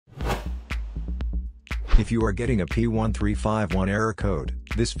If you are getting a P1351 error code,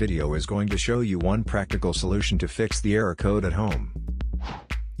 this video is going to show you one practical solution to fix the error code at home.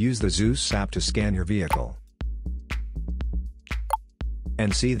 Use the Zeus app to scan your vehicle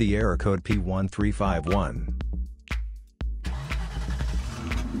and see the error code P1351.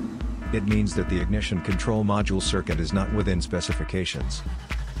 It means that the ignition control module circuit is not within specifications.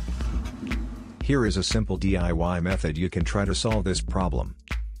 Here is a simple DIY method you can try to solve this problem.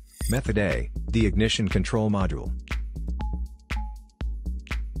 Method A, the ignition control module.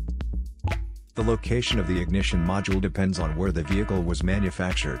 The location of the ignition module depends on where the vehicle was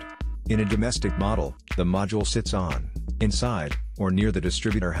manufactured. In a domestic model, the module sits on, inside, or near the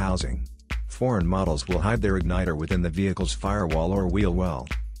distributor housing. Foreign models will hide their igniter within the vehicle's firewall or wheel well.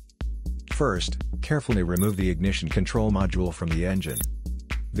 First, carefully remove the ignition control module from the engine.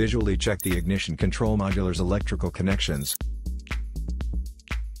 Visually check the ignition control module's electrical connections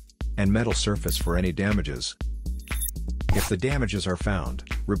and metal surface for any damages. If the damages are found,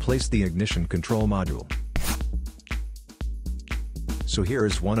 replace the ignition control module. So here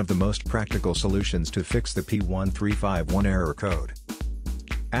is one of the most practical solutions to fix the P1351 error code.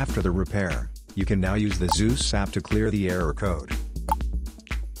 After the repair, you can now use the Zeus app to clear the error code.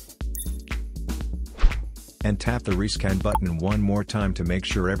 And tap the rescan button one more time to make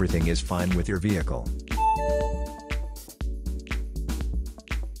sure everything is fine with your vehicle.